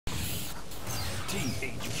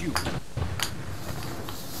THQ.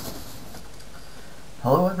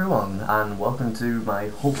 Hello everyone, and welcome to my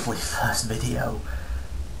hopefully first video.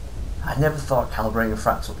 I never thought calibrating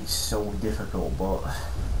fraps would be so difficult, but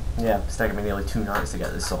yeah, it's taken me nearly 2 nights to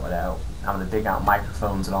get this sorted out, having to dig out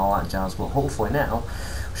microphones and all that jazz, but hopefully now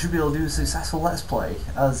we should be able to do a successful Let's Play,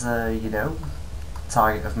 as you know,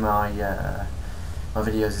 target of my my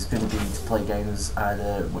videos is going to be to play games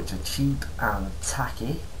either which are cheap and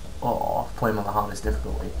tacky, or play them on the hardest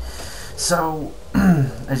difficulty. So,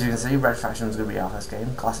 as you can see, Red Faction is going to be our first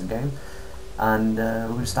game, classic game, and we're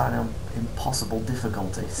going to start on impossible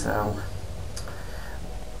difficulty, so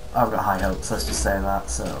I've got high hopes, let's just say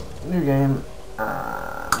that. So, new game,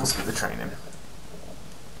 we'll skip the training.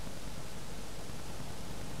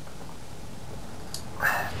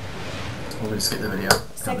 We're going to skip the video.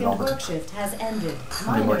 Second work shift has ended.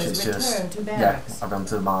 Pretty much it's just, to yeah, I've gone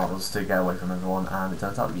to Mars to get away from everyone, and it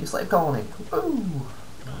turns out to be a slave colony. Ooh.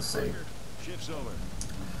 Let's see. Shift's over.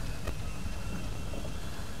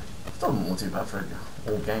 It's not too bad for an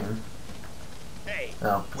old game. Hey,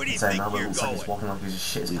 Oh, where do you saying think that, but it you're looks like he's going? walking like he's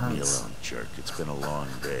shit his Leave me pants. alone, jerk. It's been a long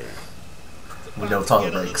day. We know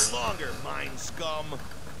toilet Get a breaks. little longer, mind scum.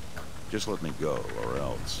 Just let me go, or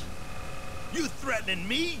else. You threatening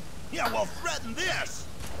me? Yeah, well, threaten this.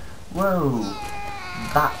 Whoa!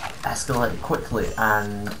 That escalated quickly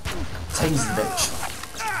and tased the bitch.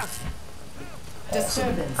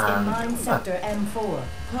 Disturbance in mine sector M4.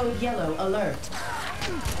 Code yellow alert.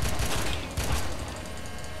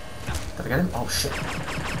 Did I get him? Oh shit.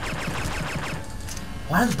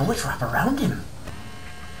 Why did the bullets wrap around him?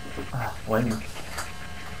 When?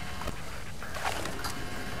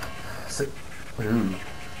 So, ooh.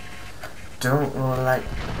 Don't really like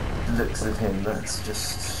the looks of him, that's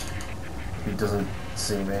just... He doesn't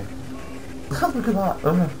see me. Look at that!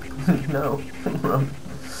 Oh, no. Run.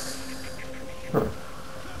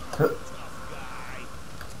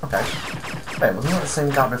 Okay. Wait, wasn't that the same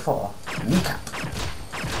guy before? Kneecap.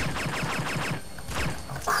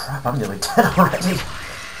 Oh crap, I'm nearly dead already.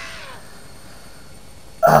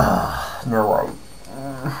 No way.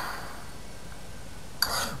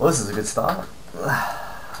 Well, this is a good start.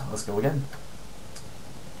 Let's go again.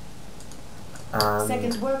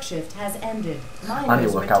 Second work shift has ended. I need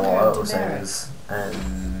Miners to work out what return auto to save barracks. is.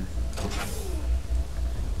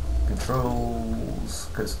 Controls,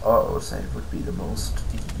 because auto save would be the most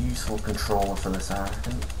useful controller for this, I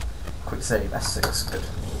reckon. Quick save, S6, good.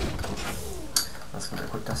 Let's give it a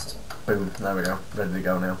quick test. Boom, there we go, ready to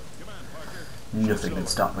go now. Nothing can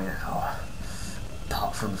stop me,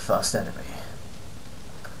 apart from the first enemy.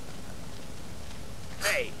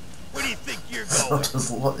 Hey, where do you think you're So going?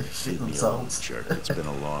 just let them shoot Leave me alone, themselves. jerk. It's been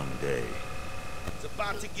a long day. It's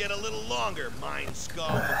about to get a little longer, mind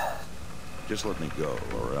scum. Just let me go,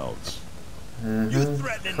 or else. You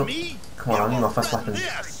threatening me? Come on, Yeah, I need well, my first threaten weapon.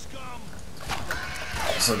 this, scum.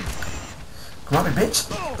 Awesome. Come on, bitch!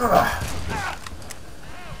 Ugh.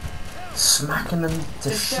 Smacking them to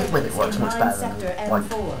shit with it works much better than, like,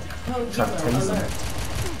 Code trying to yellow tase them. alert.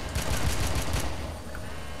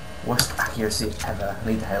 Worst accuracy ever. I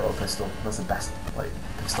need the Halo pistol. That's the best, like,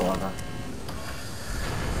 pistol ever.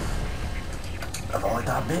 Avoid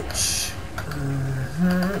that bitch.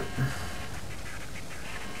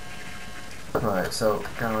 Right, so,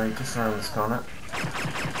 guy, just around this corner.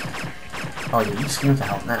 Oh yeah, you scream for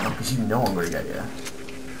help now, because you know I'm gonna get you.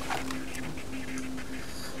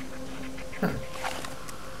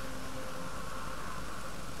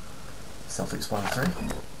 Self-explanatory.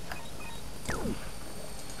 Ooh.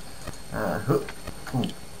 I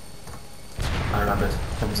remembered.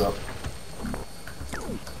 Thumbs up.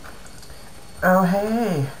 Oh,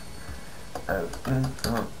 hey! Oh,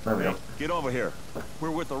 there we go. Get over here.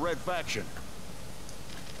 We're with the Red Faction.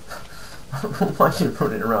 Why are you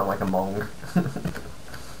running around like a mong?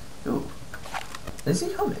 Ooh. Is he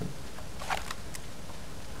coming?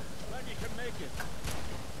 Glad you can make it.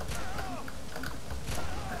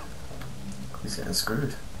 He's getting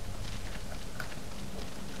screwed.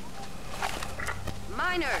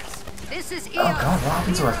 Miners, this is Eos, Oh god, what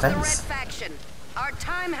happened to her leader of the Red face? Faction. Our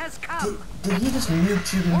time has come. Did he just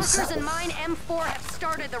YouTube Workers himself? in Mine M4 have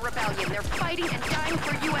started the rebellion. They're fighting and dying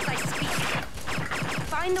for you as I speak.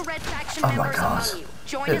 Find the Red Faction Oh my members God. among you.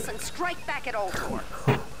 Join us and strike back at Ultor.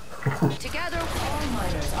 Together, All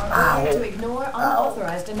miners are ordered to ignore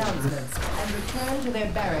unauthorized announcements and return to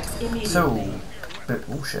their barracks immediately. So,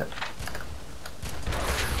 oh shit.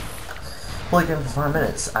 Play game for 5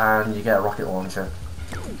 minutes and you get a rocket launcher.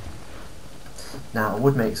 Now, I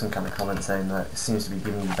would make some kind of comment saying that it seems to be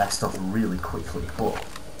giving you the best stuff really quickly, but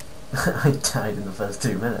I died in the first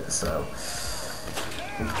 2 minutes, so...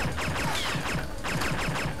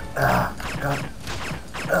 god.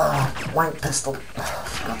 Oh, wank pistol. Oh,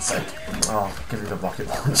 for God's sake. Oh, give me the rocket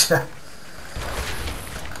launcher.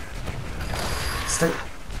 Stay.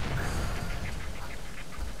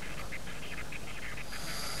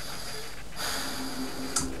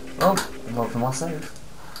 Oh, well from last save.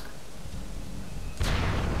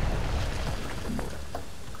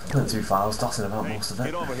 Went too far, I was tossing about most of it.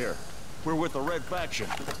 Get over here. We're with the Red Faction.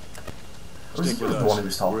 Was Stick he with the one who us.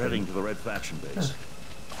 was talking? We're heading to the Red Faction base.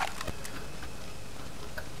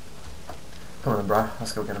 Come on then, bro.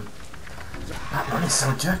 Let's go get him. That money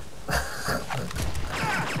soldier.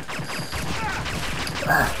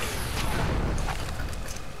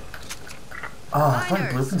 Oh, I thought he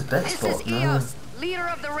blew up into bits, This is but no. Eos, leader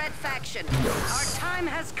of the Red Faction. Eos. Our time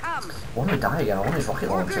has come. Why don't we die again? I want his rocket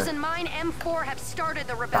Workers launcher. in Mine M4 have started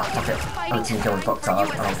the rebellion. fuck it. They're I fighting haven't seen and Kevin dying fucked for up.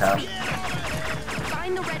 you I as don't I care. speak.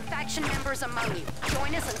 Find the Red Faction members among you.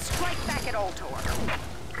 Join us and strike back at Ultor.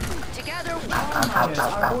 Together, we All miners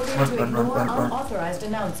are ordered to ignore unauthorized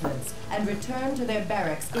announcements and return to their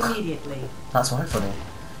barracks immediately. That's why funny.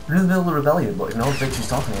 We're in the middle of the rebellion, but ignore Victory's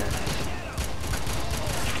talking here.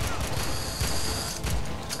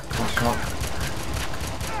 Oh god.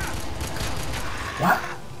 What?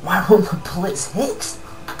 Why won't the bullets hit?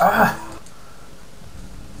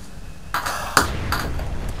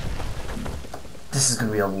 This is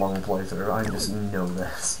gonna be a long playthrough, I just know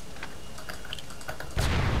this.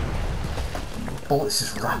 Bullets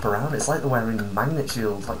just wrap around, it's like they're wearing magnet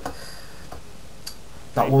shields, like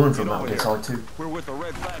that woman from Metal Gear Solid 2. We're with the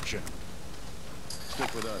Red Faction.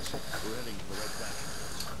 Stick with us. We're heading to the Red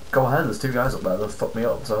Faction. Go ahead, there's two guys up there, they'll fuck me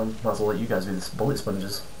up, so might as well let you guys be the bullet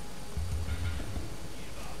sponges.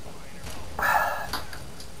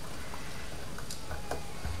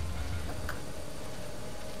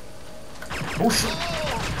 Oh shit!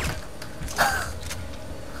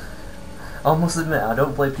 I must admit, I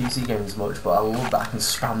don't play PC games much, but I love that I can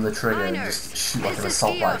spam the trigger and just shoot like an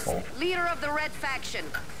assault rifle. Leader of the Red Faction.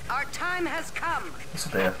 Our time has come. What's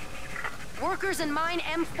up here? Workers in Mine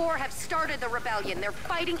M4 have started the rebellion. They're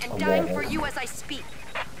fighting and Oh, dying wow. for you as I speak.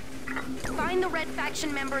 Find the Red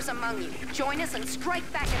Faction members among you. Join us and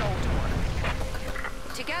strike back at Ultor.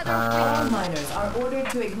 Together, All miners are ordered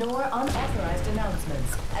to ignore unauthorized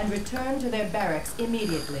announcements and return to their barracks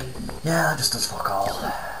immediately. Yeah, that just does fuck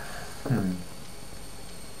all.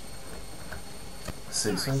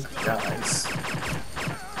 See some guys.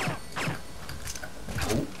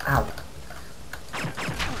 Oh, ow.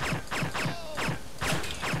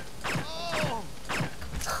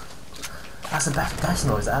 That's the best death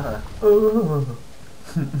noise ever.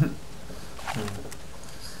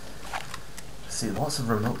 See, lots of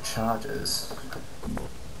remote charges.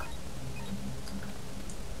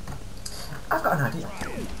 I've got an idea.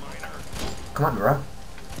 Come at me, bro.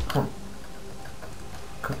 Come on.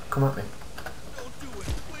 Come at me.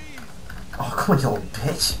 Oh, come on, you old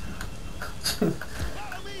bitch.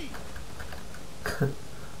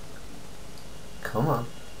 Come on.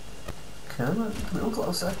 Come on, a little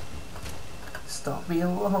closer. Stop being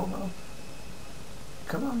a little homo.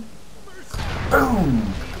 Come on.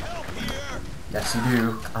 Boom! Yes, you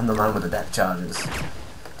do. I'm the man with the depth charges.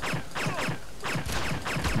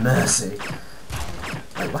 Mercy.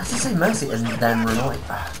 Wait, why did he say mercy and then remote?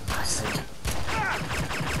 Ah, I think.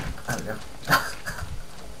 There we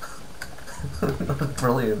go.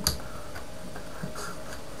 Brilliant.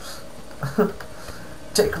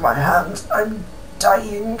 Take my hand, I'm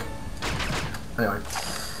dying. Anyway.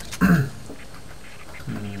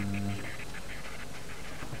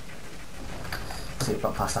 See,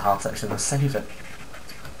 got past the hard section, let's save it.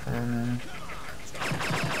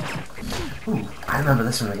 Ooh, I remember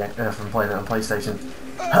this from the game, from playing it on PlayStation.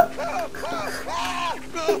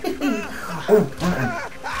 Oh,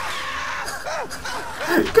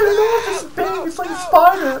 get it off his big, it's like a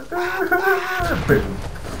spider! Boom.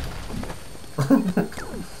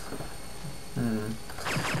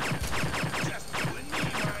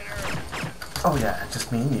 Oh yeah,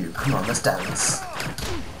 just me and you. Come on, let's dance.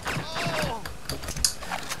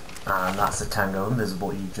 And that's the Tango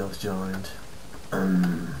Invisible you just joined.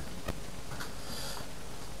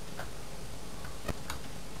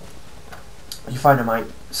 You find I might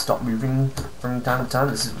stop moving from time to time.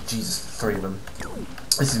 This is, Jesus, 3 of them.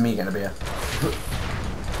 This is me getting a beer.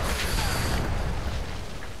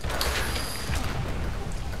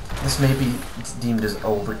 This may be deemed as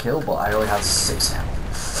overkill, but I only have 6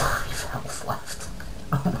 health, 5 health left.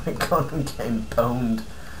 Oh my god, I'm getting boned.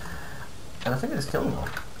 And I think I just killed one.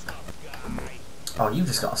 Oh, you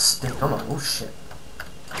just got a stick on it. Oh shit.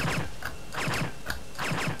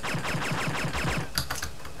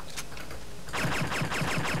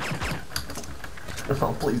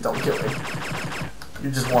 Oh, please don't kill me.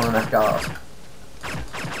 You just want an F guard.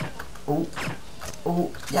 Oh.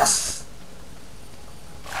 Oh, yes!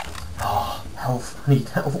 Oh, health. I need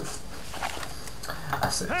health.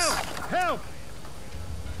 Assets. Help! Help!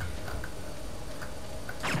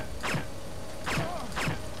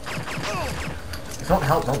 If you don't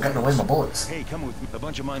help, don't get away my bullets. Hey, come with me. A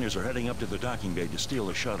bunch of miners are heading up to the docking bay to steal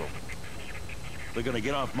a shuttle. They're gonna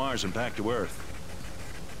get off Mars and back to Earth.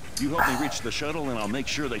 You help me reach the shuttle and I'll make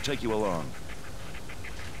sure they take you along.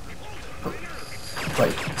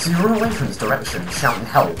 Wait, so you run away from this direction, shouting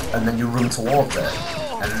help, and then you run towards it,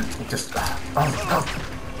 and you just... Oh.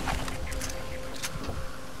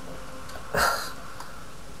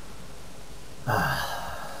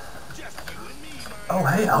 Oh,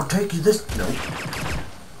 hey, I'll take you this... Nope.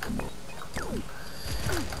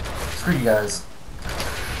 Screw you guys.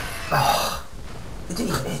 Oh, it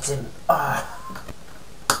didn't even hit him.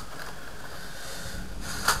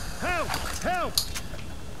 Help! Help!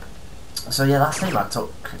 So yeah, last name I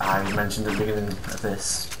took, I mentioned at the beginning of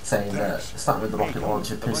this, saying that starting with the rocket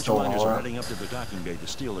launcher pistol A bunch of miners or... are heading up to the docking bay to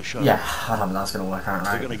steal a shuttle. Yeah, I don't think that's going to work out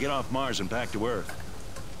They're right. gonna get off Mars and back to Earth.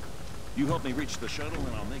 You help me reach the shuttle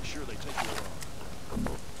and I'll make sure they take you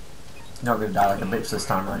along. You're not going to die like a bitch this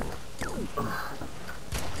time, right?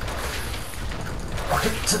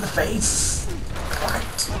 Rocket to the face!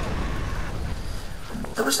 Right.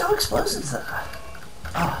 There was no explosives there.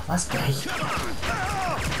 Oh, that's gay.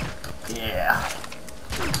 Yeah.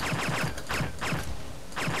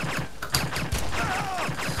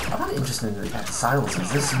 I find it interesting that they get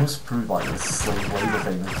silences. This must prove like the slave labor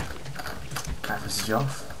thing. Can't piss you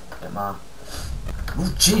off. Get my...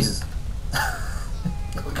 Oh, Jesus!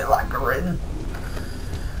 Look at that grin.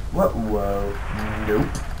 Whoa. Nope.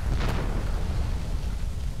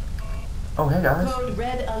 Oh, hey guys. Code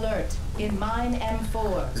red alert in mine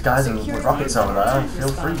M4. There's guys with rockets over there. Feel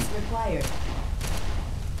free. Required.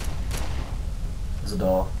 There's a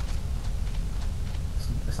door.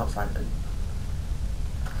 It's not frightening.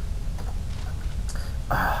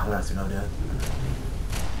 I'm gonna have to go do it.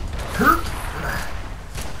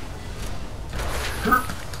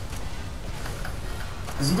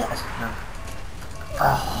 Is he dead? No.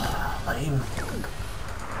 Lame.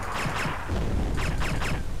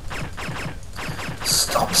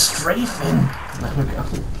 Stop strafing! There we go.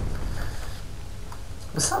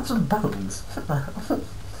 Let's have some bones.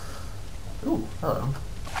 Ooh, hello.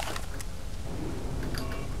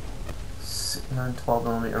 9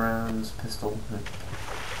 12mm rounds, pistol.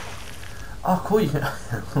 Oh, cool, you can...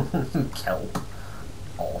 Kelp.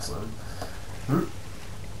 Awesome.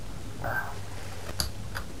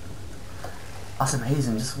 That's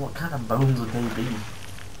amazing, just what kind of bones would they be?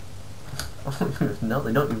 No,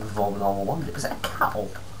 they don't even involve normal logic. Is that a cow?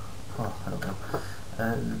 Oh, I don't know.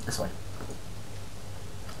 This way.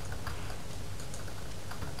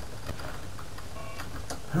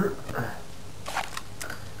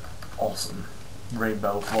 Awesome.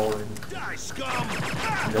 Rainbow flooring. Die, scum!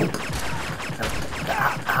 Nope.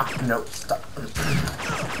 Nope, stop.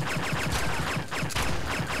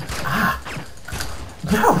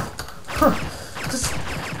 No! Just...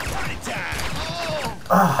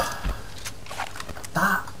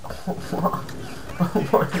 That...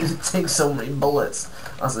 Why did it take so many bullets?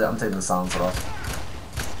 That's it, I'm taking the silencer off.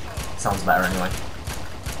 Sounds better anyway.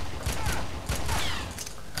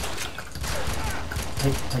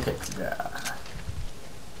 Take it. Yeah.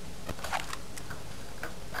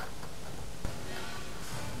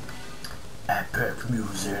 Epic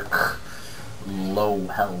music. Low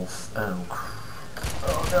health.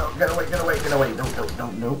 Oh no, get away.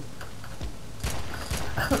 No.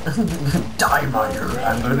 Die, miner.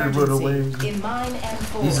 I'm gonna run away. In mine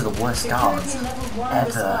M4. These are the worst guards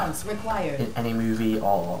ever required. in any movie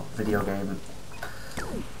or video game.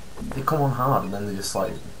 They come on hard and then they're just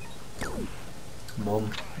like,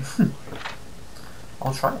 Mum.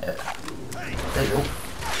 I'll try it. There you go.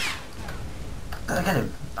 Did I get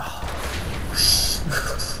him? Oh.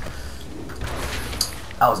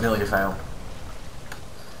 That was nearly a fail.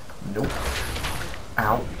 Nope.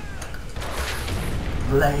 Ow.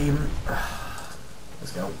 Lame.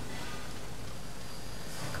 Let's go.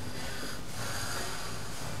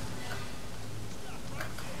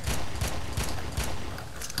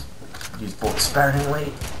 Use bullets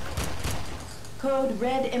sparingly. Code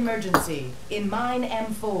red emergency in mine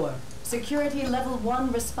M4. Security level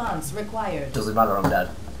 1 response required. Doesn't matter, I'm dead.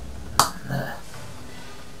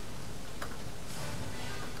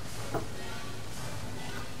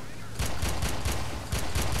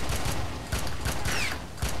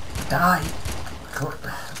 Die.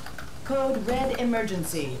 Code red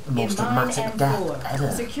emergency. The most In mine dramatic death M4.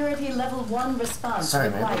 ever. Security level 1 response Sorry,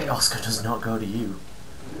 required. mate, the Oscar does not go to you.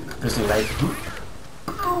 Just do like,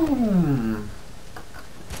 boom.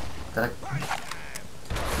 Did I?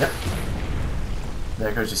 Yep.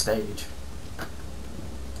 There goes your stage.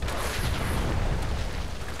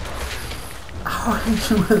 How are you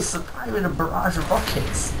surviving a barrage of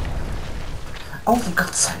rockets? Oh, for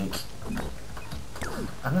God's sake.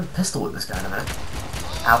 I'm gonna pistol whip this guy in a minute.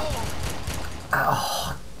 Ow.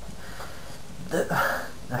 Ow.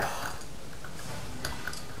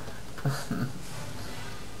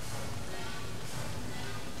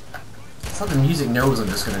 It's like the music knows I'm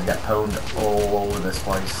just gonna get pwned all over this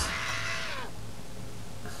place.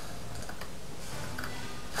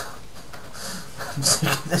 I'm sick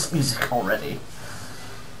of this music already.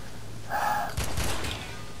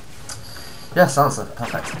 Yeah, sounds like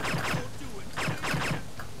perfect.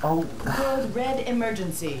 Oh. Code red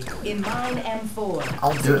emergency. In mine M4.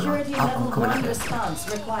 I'll do it, man. Security I'm level coming at 1 you. response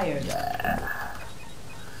required. Yeah.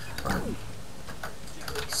 Right.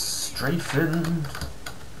 Strafing.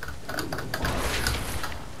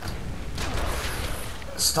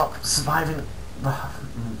 Stop surviving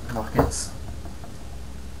rockets.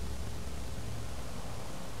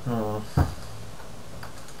 Oh.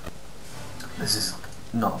 This is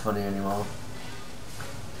not funny anymore.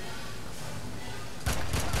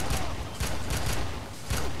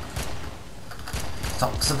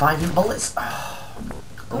 Stop surviving bullets.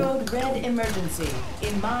 Code red emergency.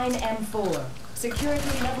 In mine M4.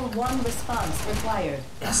 Security level 1 response required.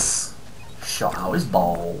 Yes. Shot out his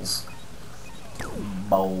balls.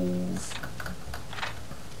 Balls.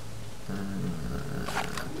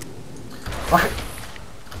 Rocket.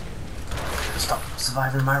 Stop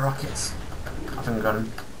surviving my rockets. I think I got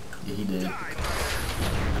him. Yeah, he did.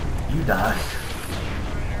 You die.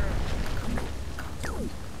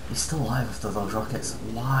 He's still alive after those rockets.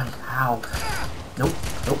 Why? How? Nope.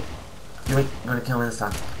 Nope. You ain't gonna kill me this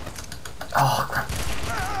time. Oh, crap.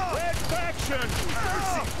 Red faction!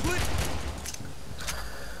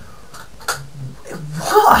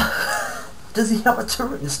 What? Does he have a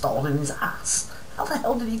turret installed in his ass? How the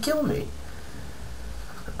hell did he kill me?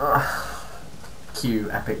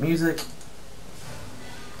 Cue epic music.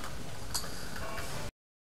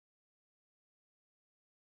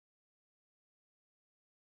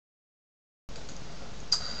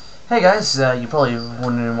 Hey guys, you're probably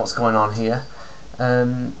wondering what's going on here.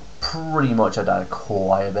 Pretty much I died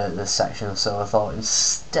quite a bit this section, so I thought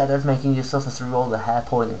instead of making you suffer through all the hair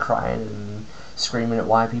pulling and crying and screaming at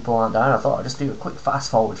why people aren't dying, I thought I'd just do a quick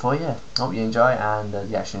fast forward for you. Hope you enjoy, and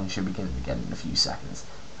the action should begin again in a few seconds.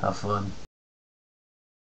 Have fun.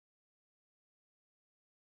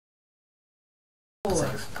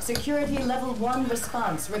 Save. Security level 1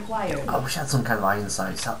 response required. I wish I had some kind of iron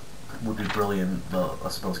sights. That would be brilliant, but I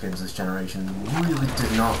suppose games of this generation really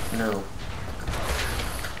did not know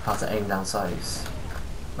how to aim down sights.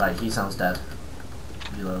 Right, he sounds dead.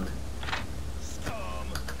 Reload.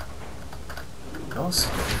 You're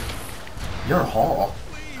scum. You're a whore.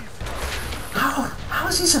 How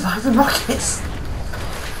is he surviving rockets?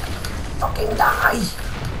 Fucking die!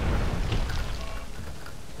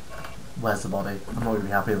 Where's the body? I'm not going to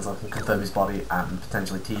be happy until I can confirm his body and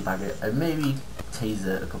potentially teabag it and maybe tase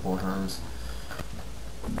it a couple of times.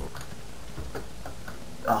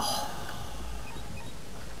 Oh.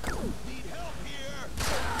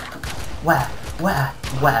 Where? What?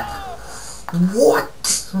 Where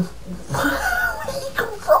did he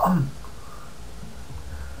come from?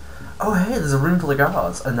 Oh hey, there's a room full of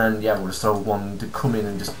guards, and then yeah, we'll just throw one to come in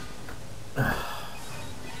and just.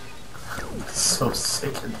 So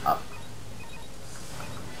sick of that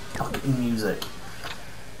fucking music.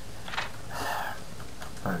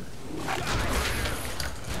 Right.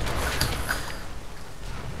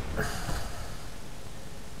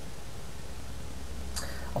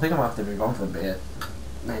 I think I'm gonna have to move on for a bit.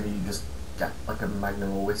 Maybe you just get like a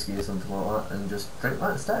Magnum or whiskey or something like that and just drink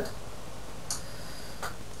that instead.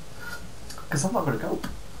 Because I'm not gonna go.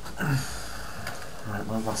 Right,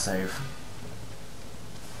 where's my save?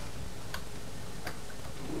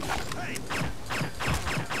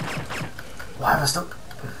 Why have I stuck?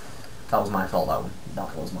 That was my fault, that one.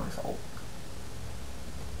 That was my fault.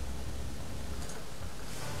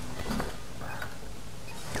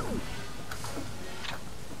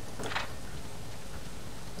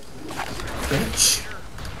 Bitch!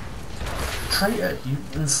 Traitor, you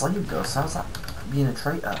enslaved us. How's that being a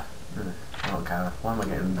traitor? I don't care. Why am I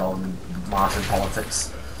getting involved in Martian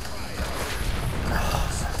politics?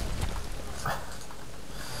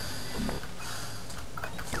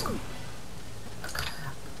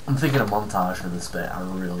 I'm thinking a montage for this bit, I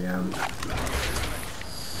really am.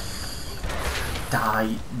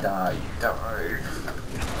 Die, die, die.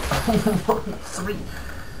 3.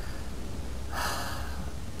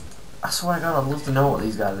 I swear to God, I'd love to know what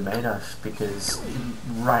these guys are made of, because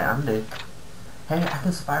right-handed. Hey, I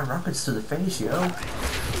can survive rockets to the face, yo.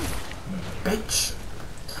 Bitch.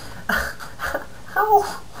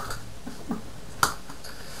 How?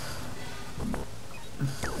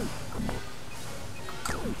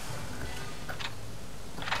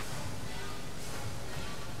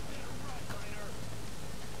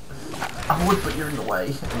 I would, but you're in the way.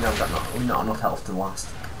 And I've got not enough health to last.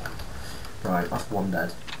 Right, that's one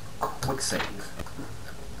dead. Quick save.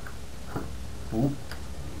 Ooh.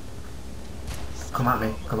 Come at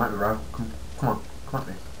me, bro. Come on, come at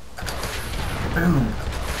me. Boom.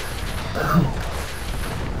 Boom.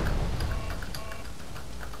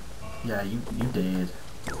 Yeah, you did.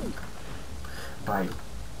 Right.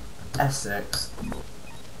 S6.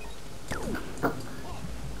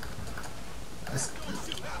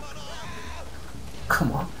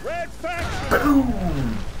 Come on.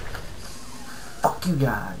 Boom! Fuck you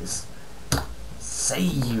guys.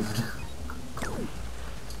 Saved.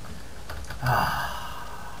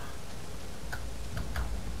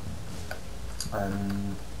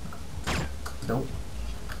 Nope.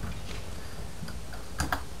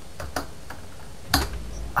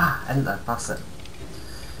 Enter, that's it.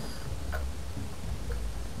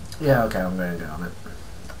 Yeah, okay, I'm going to get on it.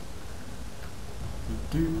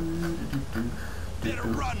 Better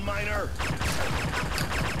run, miner.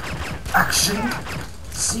 Action!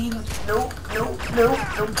 Scene! No, don't kill me!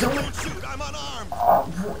 Don't shoot, I'm unarmed. Oh,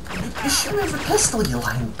 you shoot me with a pistol, you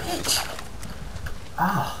lying bitch!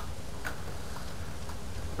 Ah.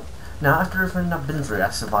 Now, after everything I've been through,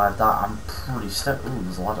 I survived that. I'm pretty stoked. Ooh,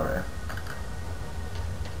 there's a ladder here.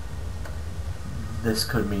 This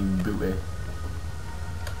could mean booty.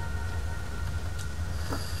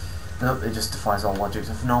 Nope, it just defies all logic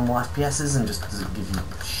of normal FPSs and just doesn't give you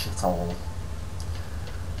shit all.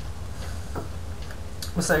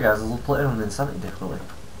 What's that, guys? We'll play it on Insanity difficulty.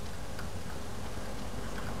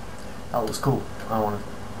 That looks cool. I want to.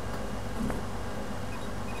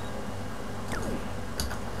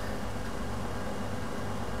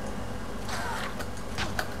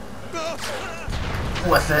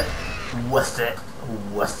 Worth it. Worth it.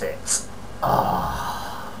 Worth it.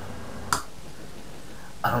 Ah.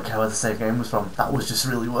 I don't care where the save game was from. That was just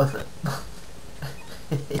really worth it.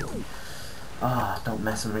 Ah, don't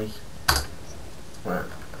mess with me. Right.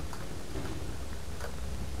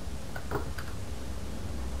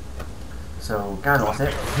 So, going off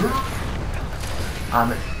it.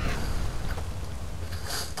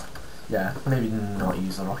 Yeah, maybe not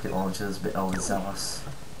use the rocket launcher, it's a bit overzealous.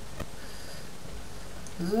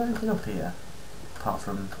 Is there anything up here? Apart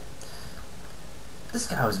from... This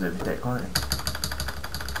guy was a bit of a dick, wasn't he?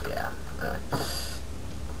 Yeah, anyway.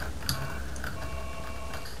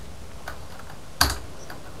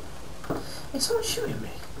 Is someone shooting me?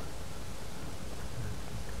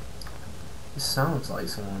 This sounds like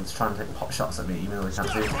someone's trying to take pot shots at me even though they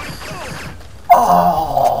can't do it.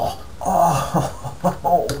 Oh!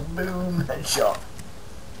 Oh! Boom! Headshot!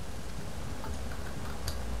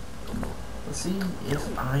 Let's see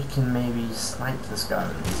if I can maybe snipe this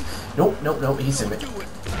guy. Nope, nope, nope, he's in it.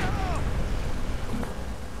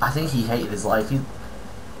 I think he hated his life.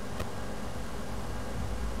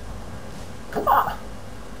 What?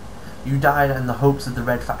 You died in the hopes of the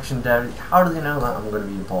Red Faction dared. How do they know that I'm going to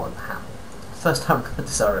be important? How? First time I got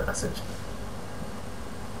this error message.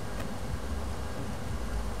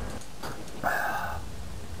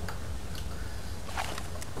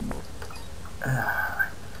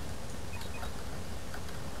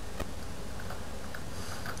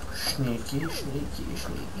 Sneaky, sneaky,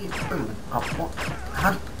 sneaky. Boom. Oh, what?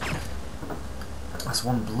 How? That's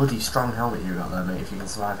one bloody strong helmet you got there, mate, if you can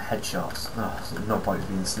survive headshots. Oh, there's no point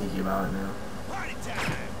being sneaky about it now. Party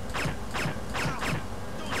time.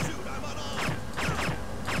 Don't shoot, I'm unarmed.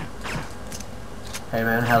 Hey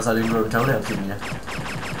man, how's that new rubber toenail treating you?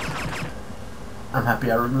 I'm happy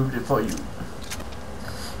I removed it for you.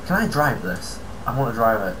 Can I drive this? I want to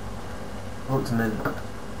drive it. It looks mint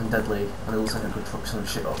and deadly, and it looks like I could fuck some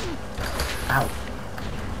shit up. Ow.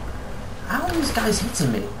 How are these guys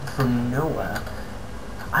hitting me from nowhere?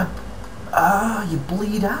 You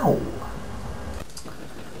bleed out.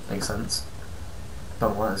 Makes sense.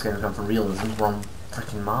 Don't know why this game's gone for realism. We're on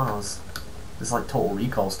freaking Mars. It's like Total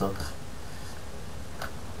Recall stuff.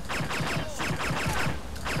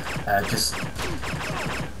 Just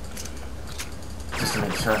to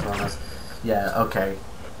make sure everyone has. Yeah, okay.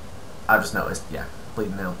 I just noticed. Yeah,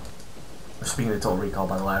 bleeding out. Speaking of Total Recall,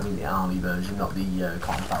 by the way, I mean the army version, not the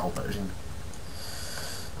Colin Farrell version.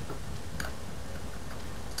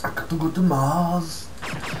 I got to go to Mars.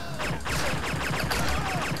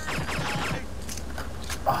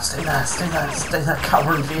 Oh, stay there,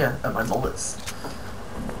 cower in fear at my bullets.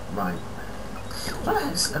 Right.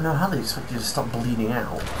 I don't know how they expect you to stop bleeding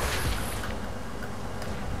out.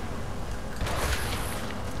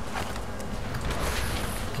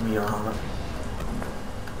 Give me your armor.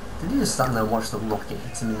 Did he just stand there and watch the rocket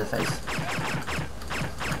hit him in the face?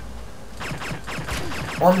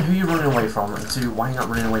 One, who are you running away from? And two, why are you not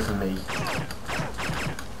running away from me?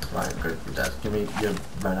 Right, good, you're dead. Give me your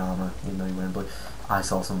red armor, even though you're wearing blue. I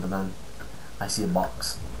saw something then. I see a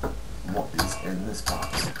box. What is in this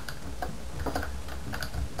box?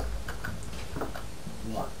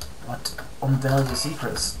 What? Unveil your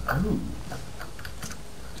secrets. Oh.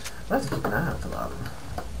 I have to keep an eye out for that.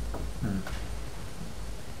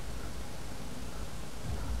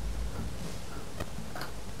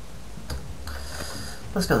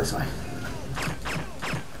 Let's go this way.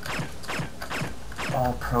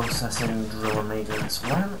 All processing, driller maintenance.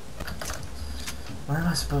 Where am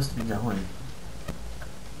I supposed to be going?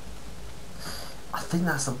 I think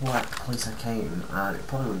that's the place I came, and it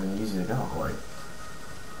probably would have been easier to go that way.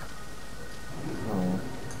 Oh.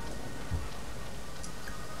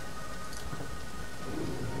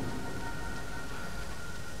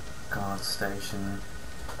 Guard station.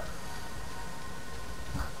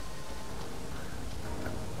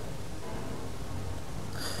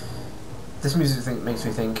 This music makes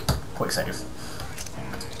me think, quick save.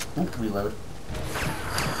 Ooh, reload.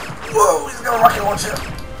 Whoa, he's got a rocket launcher!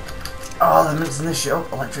 Oh, they're mixing this shit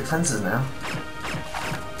up. Electric fences now.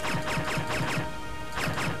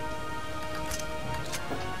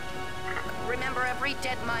 Remember every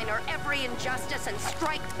dead miner, every injustice, and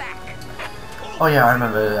strike back. Oh yeah, I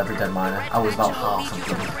remember every dead miner. I was about half of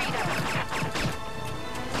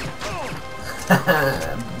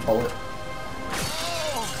them. Bullet.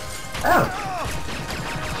 Oh!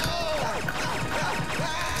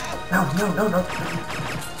 No.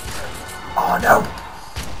 Oh no!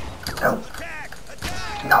 No!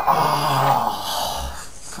 No! Oh!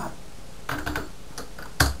 Fuck.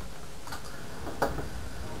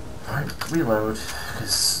 Right, reload,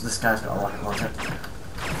 because this guy's got a rocket launcher.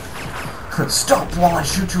 Stop while I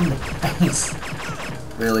shoot you in the face!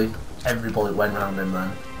 Really? Every bullet went round him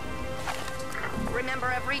then. Remember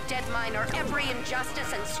every dead miner, every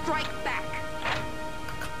injustice, and strike back.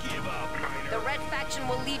 Give up, miner. The red faction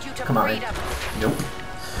will lead you to Come on. freedom. Nope.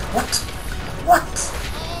 What? What?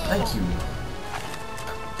 Thank you.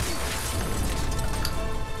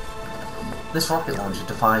 This rocket launcher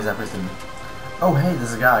defies everything. Oh hey,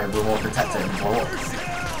 there's a guy with more protected and blow up.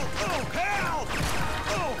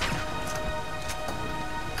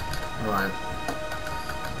 Right.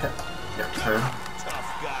 Get through. Tough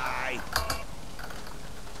guy.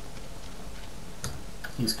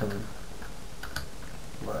 He's coming.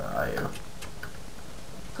 Where are you?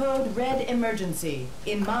 Code Red Emergency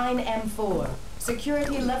in Mine M4.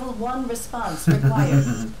 Security level 1 response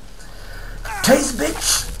required. Taste,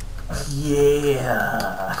 bitch!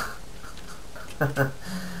 Yeah!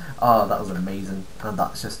 Oh, that was amazing. And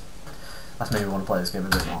that's made me want to play this game a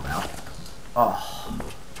bit more now. Oh.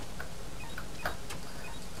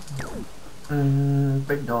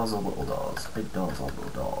 Big doors or little doors? Big doors or little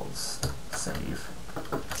doors? Save.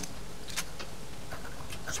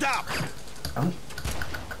 Stop! Oh.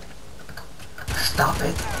 Stop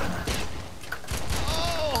it!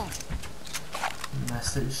 Oh.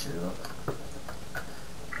 Mess this shit up.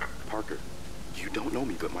 Parker, you don't know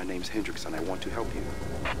me, but my name's Hendricks and I want to help you.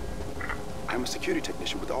 I'm a security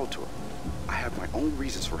technician with Ultor. I have my own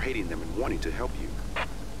reasons for hating them and wanting to help you.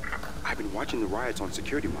 I've been watching the riots on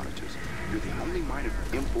security monitors. You're the only miner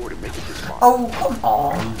from M4 to make it this far. Oh, come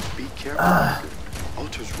on! Be careful, Parker.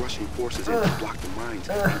 Ultor's rushing forces in to block the mines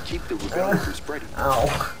and keep the rebellion from spreading.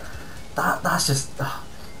 Ow. That's just...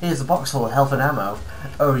 here's a box full of health and ammo.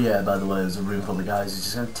 Oh yeah, by the way, there's a room full of guys who's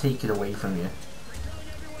just going to take it away from you.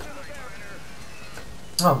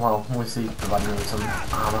 Oh well, we'll see, providing me with some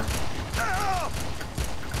armor.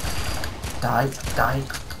 Die.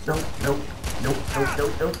 No,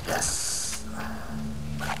 yes!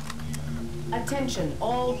 Attention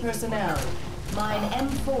all personnel. Mine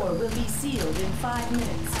M4 will be sealed in 5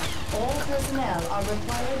 minutes. All personnel are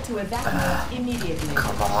required to evacuate immediately.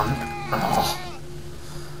 Come on. Oh.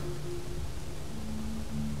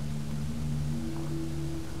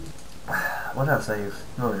 What did I save?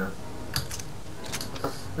 Oh yeah.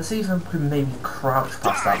 Let's see if I can maybe crouch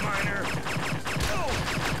past that.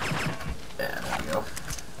 Yeah, there we go.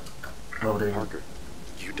 Loading. Parker,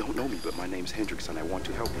 you don't know me, but my name's Hendricks, and I want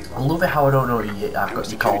to help you. I love it how I don't know you yet. I've I'm a got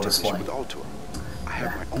your security call technician display. with Altor. I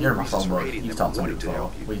have my You're own my reasons phone, for but hating you've them talked and to me wanting to before.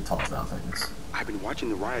 help you. We've talked about things. I've been watching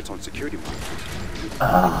the riots on security monitors.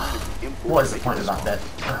 What is the point of that bit?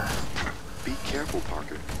 Be careful,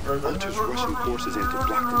 Parker. Altor's rushing forces in to block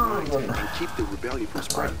the lines and keep the rebellion from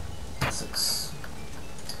spreading. Six.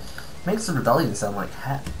 Makes the rebellion sound like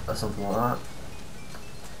HEP or something like that.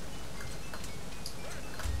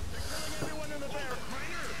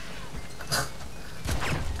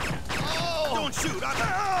 Don't shoot!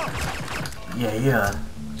 Yeah.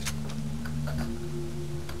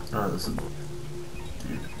 Oh, this is...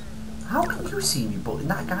 Dude. How can you see me, but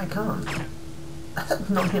that guy can't?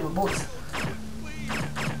 Not him a bullets.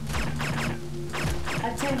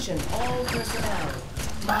 Attention, all personnel.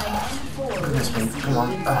 Mine M4 will be Goodness me, sealed come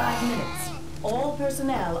on. in 5 minutes. All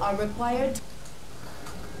personnel are required to...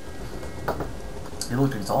 He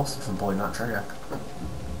looked exhausted from pulling that trigger.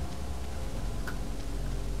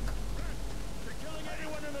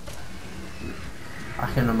 I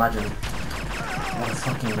can imagine what a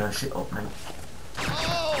fucking shit up, mate.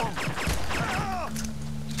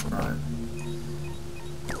 Right.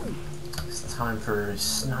 It's time for a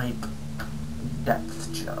snipe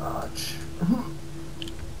depth charge.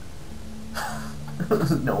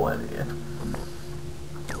 No idea.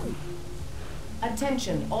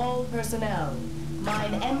 Attention, all personnel.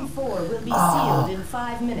 Mine M4 will be sealed in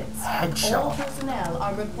 5 minutes. Headshot. All personnel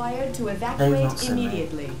are required to They've not evacuate seen me.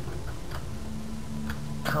 immediately.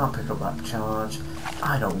 Can't pick up that charge.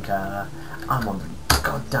 I don't care. I'm on the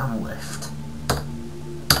goddamn lift.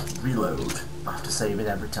 Reload. I have to save it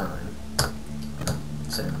every time.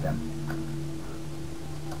 Save again.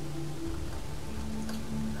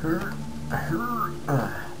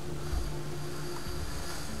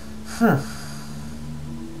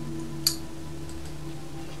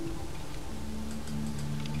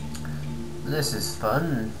 This is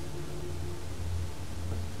fun.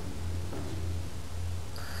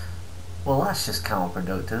 Well, that's just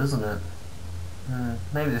counterproductive, isn't it?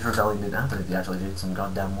 Maybe this rebellion didn't happen if they actually did some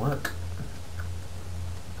goddamn work.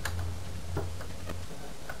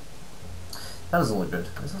 That doesn't look good.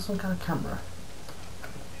 Is that some kind of camera?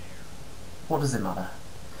 What does it matter?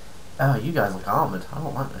 Oh, you guys look armoured. I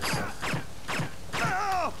don't like this stuff.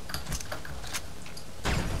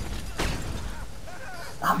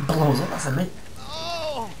 That blows up, that's a mid.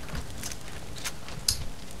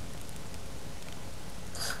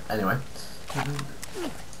 Anyway.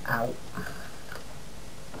 Ow.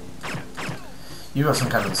 You got some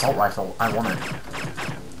kind of assault rifle. I want it.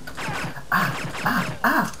 Ow.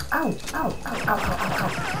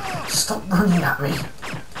 Stop running at me.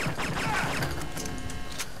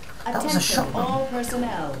 That was a Attention, shotgun. all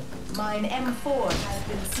personnel. Mine M4 has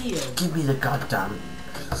been sealed. Give me the goddamn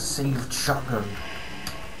saved shotgun.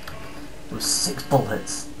 With 6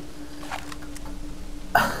 bullets.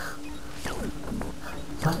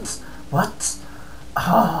 What?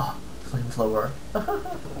 Ah, flamethrower.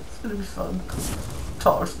 It's gonna be fun.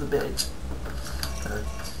 Torch the bitch.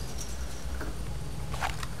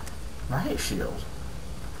 Riot shield.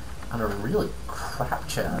 And a really crap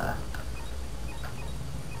chair.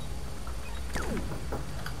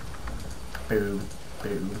 Boom.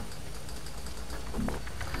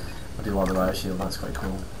 I do like the riot shield, that's quite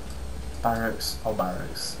cool. Barracks. Oh,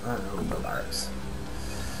 barracks. I don't know about barracks.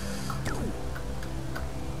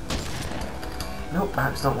 Nope,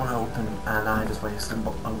 barracks don't want to open, and I just wasted them.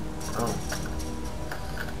 Oh.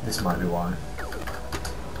 This might be why.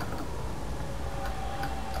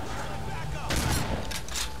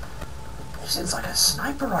 It's like a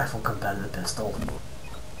sniper rifle compared to the pistol.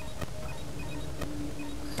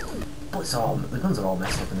 But the guns are all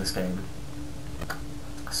messed up in this game.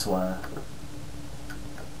 I swear.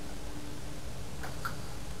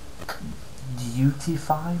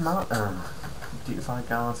 Beautify Mars? Beautify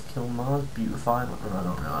guards, kill Mars, beautify... I don't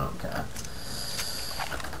know, I don't care.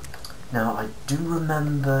 Now, I do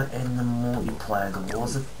remember in the multiplayer there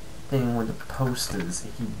was a thing with the posters.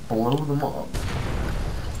 If you blow them up,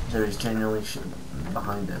 there is genuinely shit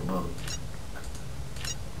behind it, but...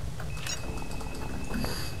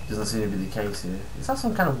 doesn't seem to be the case here. Is that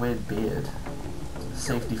some kind of weird beard?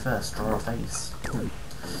 Safety first, draw a face.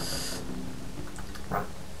 Right.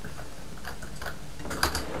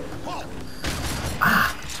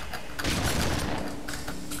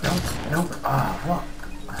 Nope. What?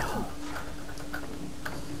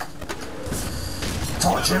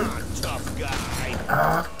 Torch him. Tough guy.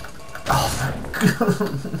 Thank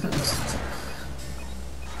goodness.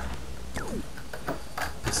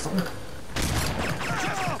 Pistol.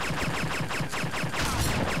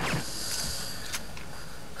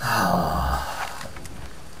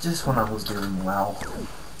 just when I was doing well.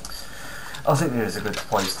 I think there is a good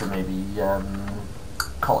place to maybe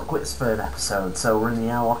call it quits for an episode. So we're in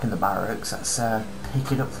the airlock in the barracks. Let's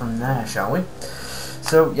pick it up from there, shall we?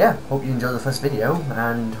 So yeah, hope you enjoyed the first video,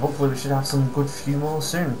 and hopefully we should have some good few more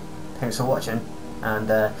soon. Thanks for watching, and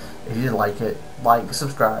if you did like it, like,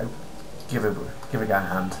 subscribe, give a guy a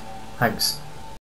hand. Thanks.